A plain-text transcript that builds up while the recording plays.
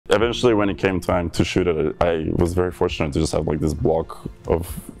Eventually, when it came time to shoot it, I was very fortunate to just have like this block of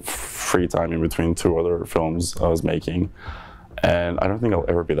free time in between two other films I was making. And I don't think I'll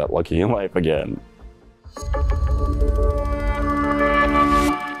ever be that lucky in life again.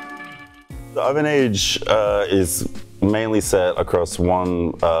 The Oven Age is mainly set across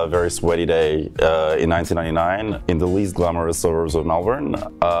one very sweaty day in 1999 in the least glamorous suburbs of Melbourne.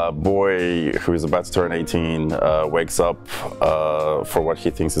 A boy who is about to turn 18 wakes up for what he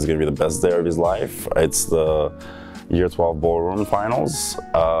thinks is going to be the best day of his life. It's the Year 12 ballroom finals,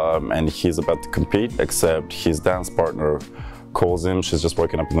 and he's about to compete, except his dance partner calls him. She's just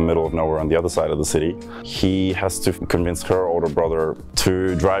woken up in the middle of nowhere on the other side of the city. He has to convince her older brother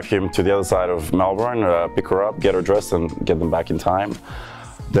to drive him to the other side of Melbourne, pick her up, get her dressed, and get them back in time.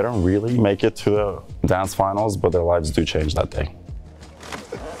 They don't really make it to the dance finals, but their lives do change that day.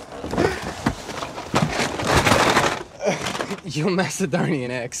 Your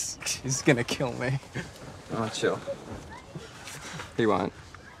Macedonian ex is gonna kill me. Oh, chill. He won't.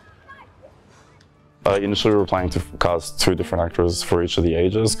 Initially, we were planning to cast two different actors for each of the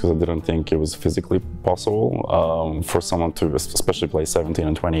ages because I didn't think it was physically possible for someone to especially play 17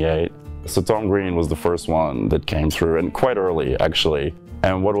 and 28. So Tom Green was the first one that came through, and quite early actually.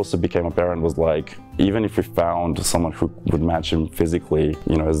 And what also became apparent was like, even if we found someone who would match him physically,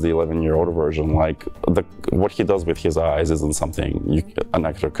 you know, as the 11-year-older version, like what he does with his eyes isn't something an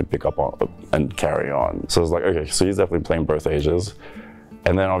actor could pick up on and carry on. So it's like, okay, so he's definitely playing both ages.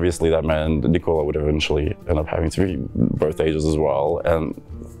 And then obviously that meant Nicola would eventually end up having to be both ages as well. And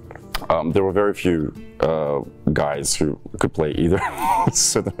there were very few guys who could play either.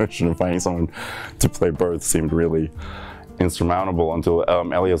 So the notion of finding someone to play both seemed really insurmountable until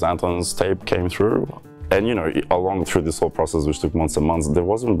Elias Anton's tape came through. And you know, along through this whole process, which took months and months, there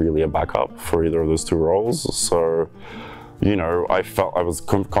wasn't really a backup for either of those two roles. So, you know, I was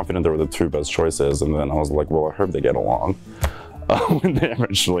confident they were the two best choices. And then I was like, well, I hope they get along when they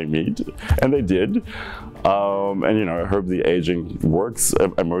eventually meet, and they did. And you know, I hope the aging works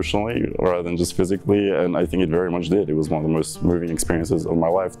emotionally rather than just physically, and I think it very much did. It was one of the most moving experiences of my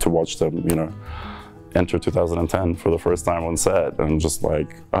life to watch them, you know, enter 2010 for the first time on set, and just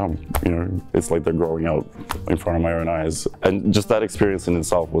like, you know, it's like they're growing up in front of my own eyes. And just that experience in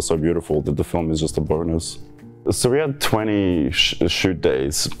itself was so beautiful that the film is just a bonus. So we had 20 shoot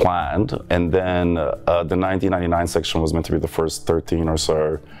days planned, and then the 1999 section was meant to be the first 13 or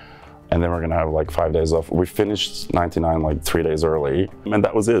so, and then we're gonna have like 5 days off. We finished 99 like 3 days early, and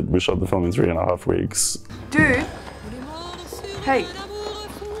that was it. We shot the film in 3.5 weeks. Dude, hey,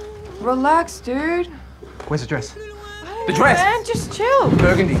 relax, dude. Where's the dress? The dress! Man, just chill.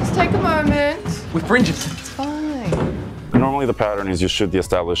 Burgundy. Just take a moment. With fringes. It's fine. Normally the pattern is you shoot the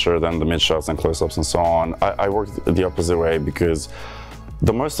establisher, then the mid-shots and close-ups and so on. I worked the opposite way because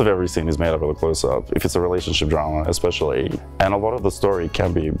the most of every scene is made up of a close-up, if it's a relationship drama especially. And a lot of the story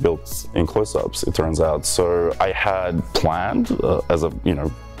can be built in close-ups, it turns out. So I had planned as a, you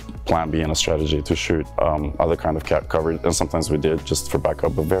know, plan B and a strategy to shoot other kind of coverage, and sometimes we did just for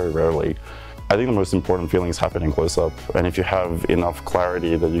backup, but very rarely. I think the most important feelings happen in close-up, and if you have enough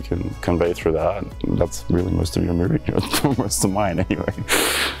clarity that you can convey through that, that's really most of your movie, most of mine anyway.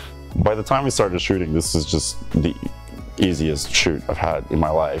 By the time we started shooting, this is just the easiest shoot I've had in my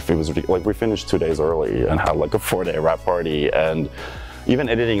life. It was like we finished 2 days early and had like a 4-day wrap party, and even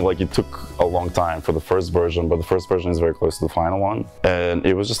editing, like it took a long time for the first version, but the first version is very close to the final one. And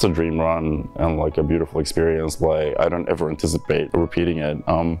it was just a dream run and like a beautiful experience. Like I don't ever anticipate repeating it.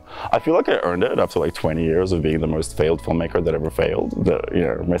 I feel like I earned it after like 20 years of being the most failed filmmaker that ever failed. You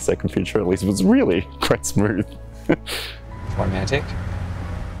know, my second feature at least was really quite smooth. Romantic?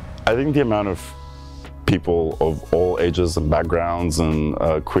 I think the amount of people of all ages and backgrounds and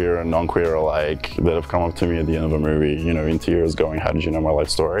queer and non-queer alike that have come up to me at the end of a movie, you know, in tears going, how did you know my life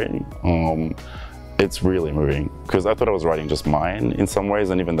story? It's really moving because I thought I was writing just mine in some ways,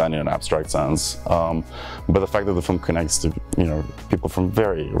 and even then in an abstract sense. But the fact that the film connects to, you know, people from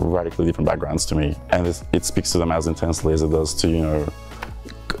very radically different backgrounds to me, and it speaks to them as intensely as it does to, you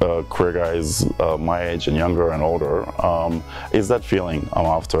know, queer guys my age and younger and older, is that feeling I'm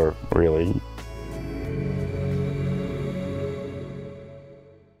after, really.